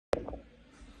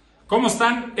¿Cómo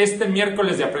están? Este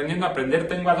miércoles de Aprendiendo a Aprender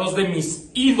tengo a dos de mis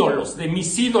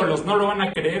ídolos, no lo van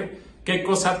a creer, qué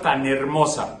cosa tan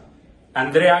hermosa.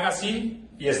 Graf y Agassi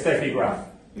y Steffi.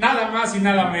 Nada más y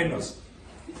nada menos.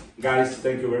 Guys,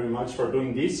 thank you very much for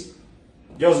doing this.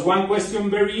 Just one question,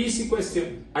 very easy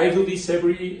question. I do this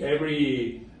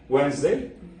every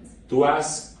Wednesday to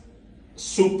ask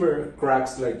super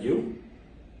cracks like you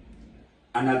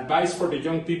an advice for the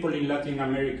young people in Latin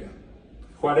America.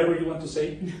 Whatever you want to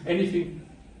say, anything.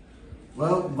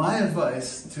 Well, my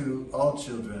advice to all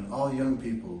children, all young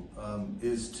people,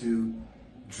 is to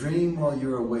dream while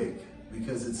you're awake,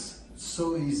 because it's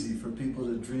so easy for people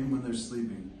to dream when they're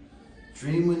sleeping.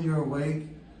 Dream when you're awake,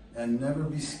 and never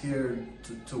be scared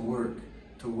to work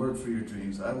for your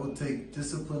dreams. I will take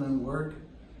discipline and work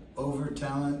over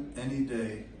talent any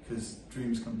day, because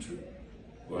dreams come true.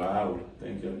 Wow,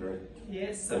 thank you, Andre.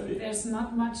 Yes, so there's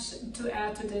not much to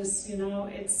add to this, you know,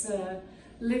 it's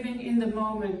living in the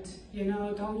moment, you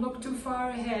know, don't look too far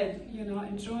ahead, you know,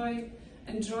 enjoy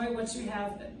what you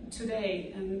have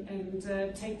today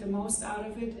and take the most out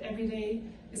of it. Every day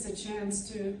is a chance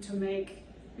to make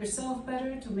yourself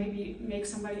better, to maybe make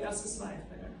somebody else's life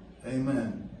better.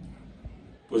 Amen.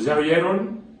 Pues ya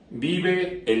vieron,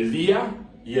 vive el día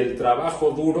y el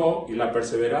trabajo duro y la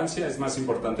perseverancia es más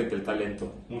importante que el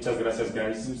talento. Muchas gracias,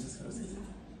 guys. Muchas gracias.